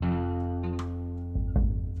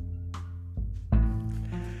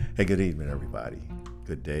Hey, good evening, everybody.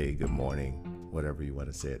 Good day, good morning, whatever you want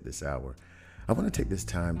to say at this hour. I want to take this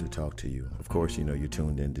time to talk to you. Of course, you know you're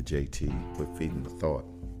tuned in to JT with Feeding the Thought.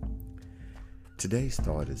 Today's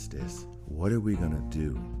thought is this: what are we going to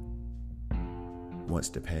do once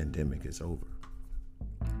the pandemic is over?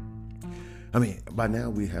 I mean, by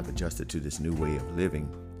now we have adjusted to this new way of living,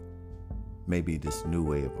 maybe this new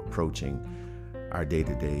way of approaching our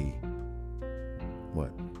day-to-day,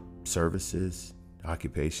 services,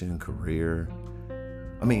 occupation, career.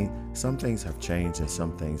 I mean, some things have changed and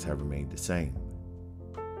some things have remained the same.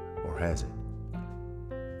 Or has it?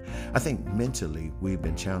 I think mentally we've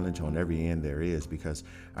been challenged on every end there is because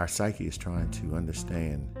our psyche is trying to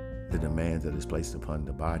understand the demands that is placed upon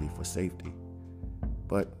the body for safety.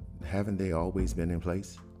 But haven't they always been in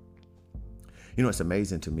place? You know, it's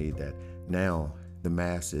amazing to me that now the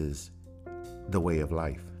mask is the way of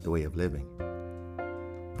life, the way of living.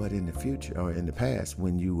 But in the future, or in the past,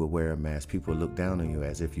 when you would wear a mask, people looked down on you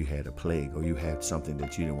as if you had a plague, or you had something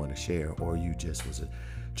that you didn't want to share, or you just was a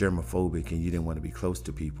germophobic and you didn't want to be close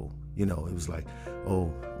to people. You know, it was like, oh,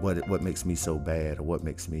 what makes me so bad, or what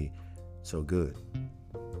makes me so good?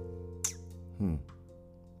 You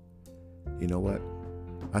know what?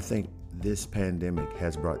 I think this pandemic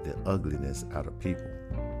has brought the ugliness out of people.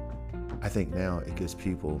 I think now it gives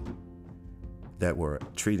people that were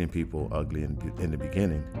treating people ugly in the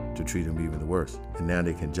beginning to treat them even worse. And now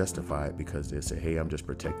they can justify it because they say, hey, I'm just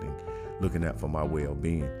protecting, looking out for my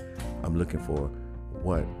well-being. I'm looking for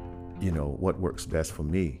what works best for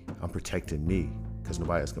me. I'm protecting me because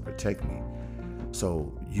nobody else can protect me.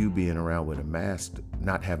 So you being around with a mask,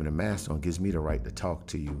 not having a mask on, gives me the right to talk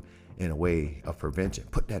to you in a way of prevention.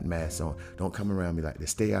 Put that mask on. Don't come around me like this.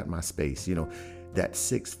 Stay out my space. You know, that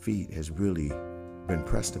 6 feet has really been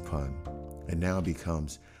pressed upon and now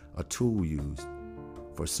becomes a tool used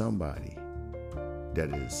for somebody that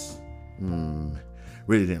is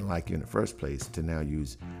really didn't like you in the first place to now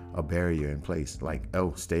use a barrier in place. Like,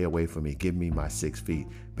 oh, stay away from me. Give me my 6 feet.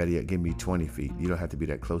 Better yet, give me 20 feet. You don't have to be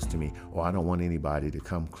that close to me. Or I don't want anybody to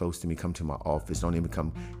come close to me, come to my office. Don't even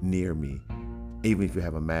come near me. Even if you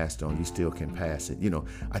have a mask on, you still can pass it. You know,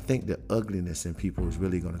 I think the ugliness in people is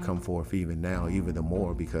really going to come forth even now, even the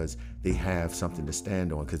more, because they have something to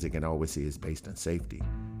stand on, because they can always see it's based on safety.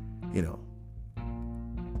 You know,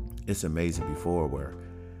 it's amazing before where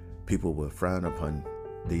people would frown upon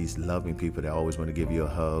these loving people that always want to give you a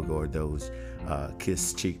hug, or those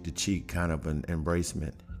kiss cheek to cheek kind of an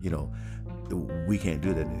embracement. You know, we can't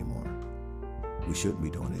do that anymore. We shouldn't be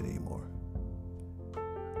doing it anymore.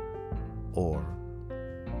 Or,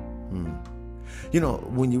 you know,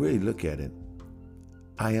 when you really look at it,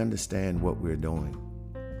 I understand what we're doing,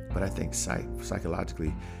 but I think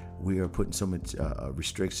psychologically we are putting so much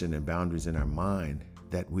restriction and boundaries in our mind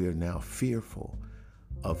that we are now fearful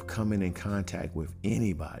of coming in contact with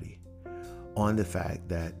anybody, on the fact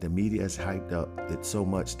that the media has hyped up it so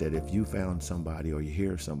much that if you found somebody or you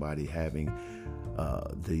hear of somebody having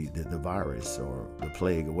the virus or the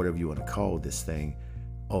plague or whatever you want to call this thing,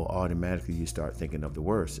 automatically you start thinking of the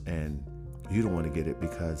worst, and you don't want to get it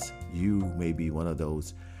because you may be one of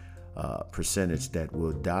those percentage that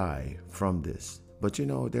will die from this. But you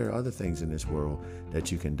know, there are other things in this world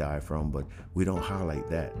that you can die from, but we don't highlight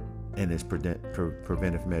that. And it's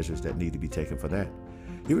preventive measures that need to be taken for that.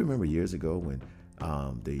 You remember years ago when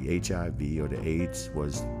the HIV or the AIDS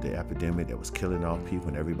was the epidemic that was killing off people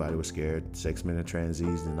and everybody was scared, sex-men and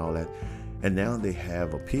transies and all that. And now they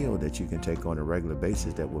have a pill that you can take on a regular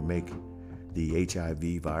basis that will make the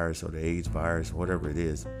HIV virus or the AIDS virus, whatever it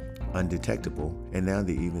is, undetectable. And now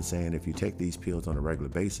they're even saying if you take these pills on a regular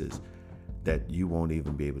basis, that you won't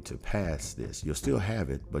even be able to pass this. You'll still have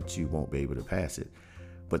it, but you won't be able to pass it.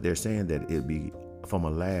 But they're saying that it'll be from a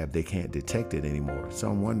lab, they can't detect it anymore. So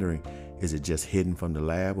I'm wondering, is it just hidden from the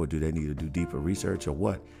lab, or do they need to do deeper research, or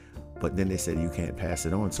what? But then they said you can't pass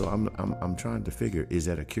it on. So I'm trying to figure, is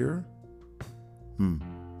that a cure?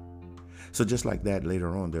 So just like that,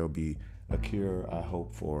 later on, there'll be a cure, I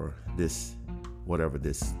hope, for this, whatever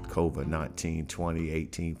this COVID-19, 20,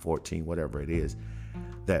 18, 14, whatever it is,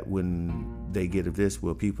 that when they get of this,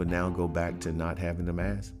 will people now go back to not having the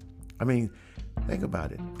mask? I mean, think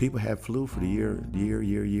about it. People have flu for the year,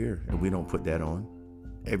 and we don't put that on.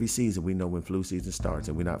 Every season, we know when flu season starts,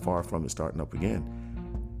 and we're not far from it starting up again.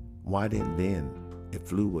 Why didn't then, if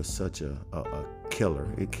flu was such a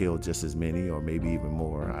killer, it killed just as many or maybe even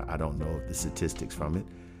more. I don't know the statistics from it,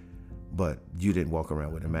 but you didn't walk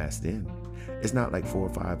around with a mask then. It's not like 4 or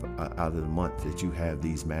 5 out of the month that you have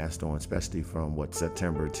these masks on, especially from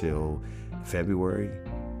September till February.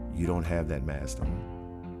 You don't have that mask on.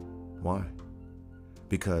 Why?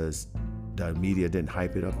 Because the media didn't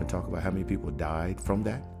hype it up and talk about how many people died from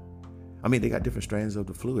that. I mean, they got different strands of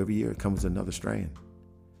the flu. Every year it comes another strand.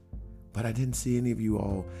 But I didn't see any of you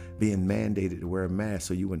all being mandated to wear a mask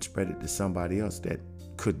so you wouldn't spread it to somebody else that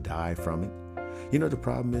could die from it. You know, the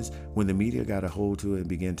problem is when the media got a hold to it and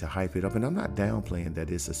began to hype it up, and I'm not downplaying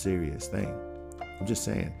that it's a serious thing. I'm just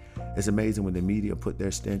saying, it's amazing when the media put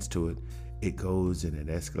their stance to it, it goes and it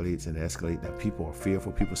escalates and escalates. That people are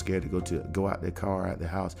fearful, people scared to go out their car, out their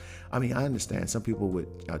house. I mean, I understand some people with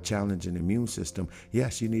a challenging immune system,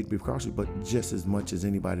 yes, you need to be cautious, but just as much as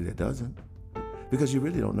anybody that doesn't. Because you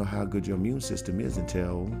really don't know how good your immune system is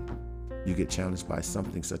until you get challenged by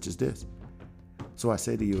something such as this. So I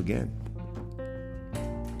say to you again,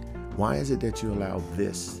 why is it that you allow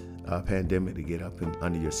this pandemic to get up and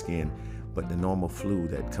under your skin, but the normal flu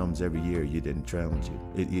that comes every year, you didn't challenge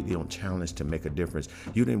it? You don't challenge to make a difference.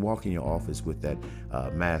 You didn't walk in your office with that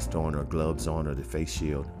mask on or gloves on or the face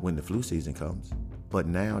shield when the flu season comes. But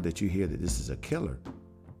now that you hear that this is a killer,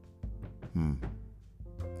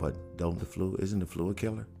 but isn't the flu a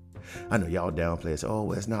killer? I know y'all downplay it. Oh,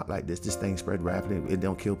 well, it's not like this. This thing spread rapidly. It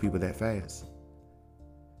don't kill people that fast.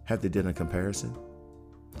 Have they done a comparison?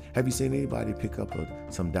 Have you seen anybody pick up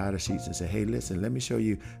some data sheets and say, hey, listen, let me show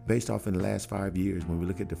you based off in the last 5 years when we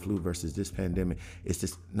look at the flu versus this pandemic? It's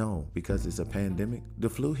just, no, because it's a pandemic. The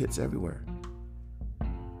flu hits everywhere.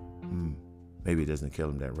 Maybe it doesn't kill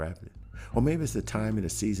them that rapidly. Or maybe it's the time in the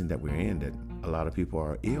season that we're in that a lot of people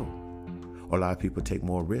are ill. Or a lot of people take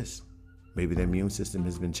more risks. Maybe their immune system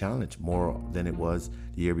has been challenged more than it was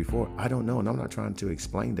the year before. I don't know, and I'm not trying to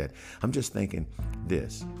explain that. I'm just thinking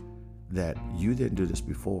this, that you didn't do this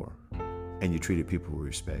before, and you treated people with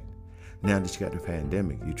respect. Now that you got the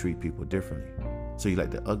pandemic, you treat people differently. So you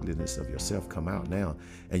let the ugliness of yourself come out now,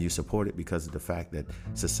 and you support it because of the fact that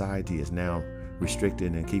society is now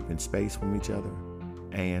restricting and keeping space from each other,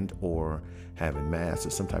 and or having masks or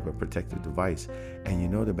some type of protective device. And you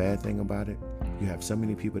know the bad thing about it? You have so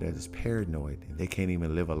many people that is paranoid and they can't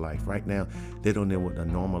even live a life. Right now, they don't know what a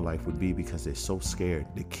normal life would be because they're so scared.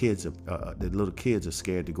 The little kids are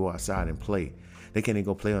scared to go outside and play. They can't even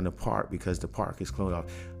go play on the park because the park is closed off.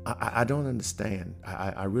 I don't understand.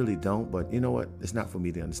 I really don't. But you know what? It's not for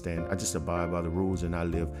me to understand. I just abide by the rules and I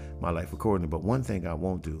live my life accordingly. But one thing I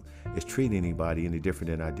won't do is treat anybody any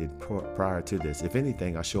different than I did prior to this. If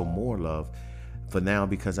anything, I show more love for now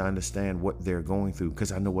because I understand what they're going through,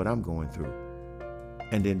 because I know what I'm going through.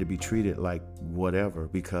 And then to be treated like whatever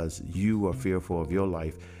because you are fearful of your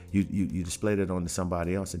life, you display that onto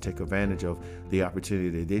somebody else and take advantage of the opportunity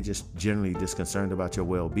that they're just generally just concerned about your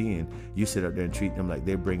well-being. You sit up there and treat them like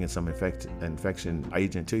they're bringing some infection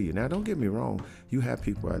agent to you. Now, don't get me wrong. You have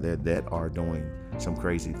people out there that are doing some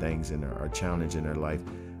crazy things and are challenging their life,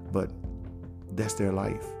 but that's their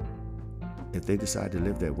life. If they decide to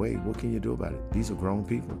live that way, what can you do about it? These are grown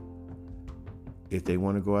people. If they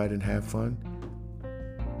want to go out and have fun,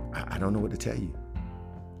 I don't know what to tell you.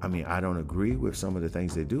 I mean, I don't agree with some of the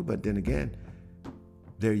things they do, but then again,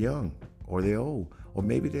 they're young or they're old, or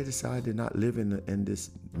maybe they decide to not live in this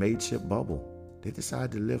mateship bubble. They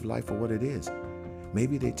decide to live life for what it is.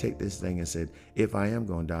 Maybe they take this thing and said, if I am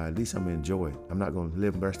going to die, at least I'm going to enjoy it. I'm not going to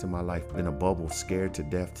live the rest of my life in a bubble, scared to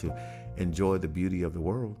death to enjoy the beauty of the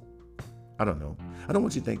world. I don't know. I don't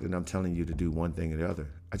want you to think that I'm telling you to do one thing or the other.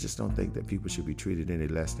 I just don't think that people should be treated any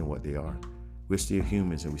less than what they are. We're still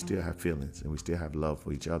humans and we still have feelings and we still have love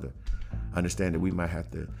for each other. I understand that we might have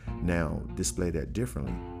to now display that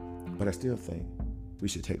differently, but I still think we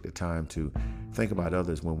should take the time to think about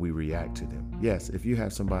others when we react to them. Yes, if you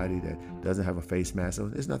have somebody that doesn't have a face mask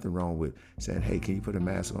on, there's nothing wrong with saying, hey, can you put a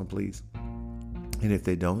mask on, please? And if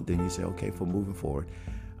they don't, then you say, okay, for moving forward,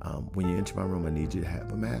 when you enter my room, I need you to have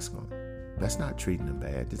a mask on. That's not treating them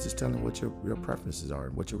bad. This is telling what your preferences are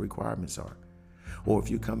and what your requirements are. Or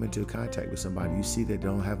if you come into contact with somebody, you see they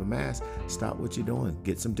don't have a mask, stop what you're doing.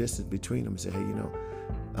 Get some distance between them and say, hey,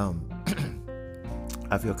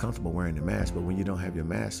 I feel comfortable wearing the mask, but when you don't have your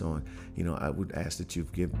mask on, I would ask that you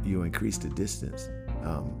increase the distance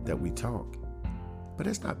that we talk. But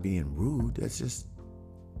that's not being rude. That's just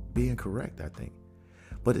being correct, I think.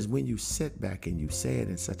 But it's when you sit back and you say it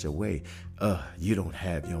in such a way, you don't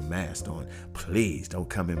have your mask on. Please don't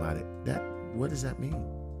come in my what does that mean?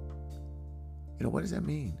 What does that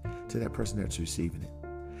mean to that person that's receiving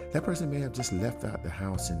it? That person may have just left out the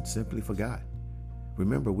house and simply forgot.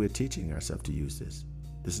 Remember, we're teaching ourselves to use this.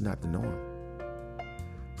 This is not the norm.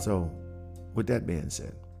 So, with that being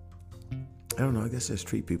said, I don't know, I guess just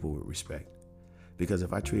treat people with respect. Because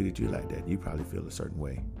if I treated you like that, you probably feel a certain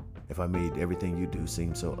way. If I made everything you do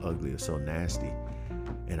seem so ugly or so nasty,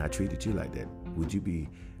 and I treated you like that, would you be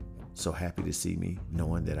so happy to see me,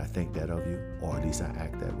 knowing that I think that of you, or at least I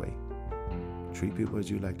act that way. Treat people as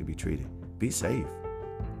you like to be treated. Be safe.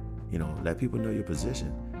 Let people know your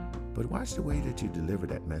position, but watch the way that you deliver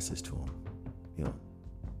that message to them.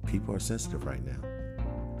 People are sensitive right now,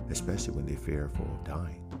 especially when they're fearful of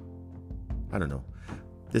dying. I don't know.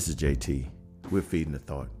 This is JT. We're feeding the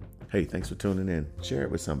thought. Hey, thanks for tuning in. Share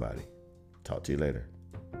it with somebody. Talk to you later.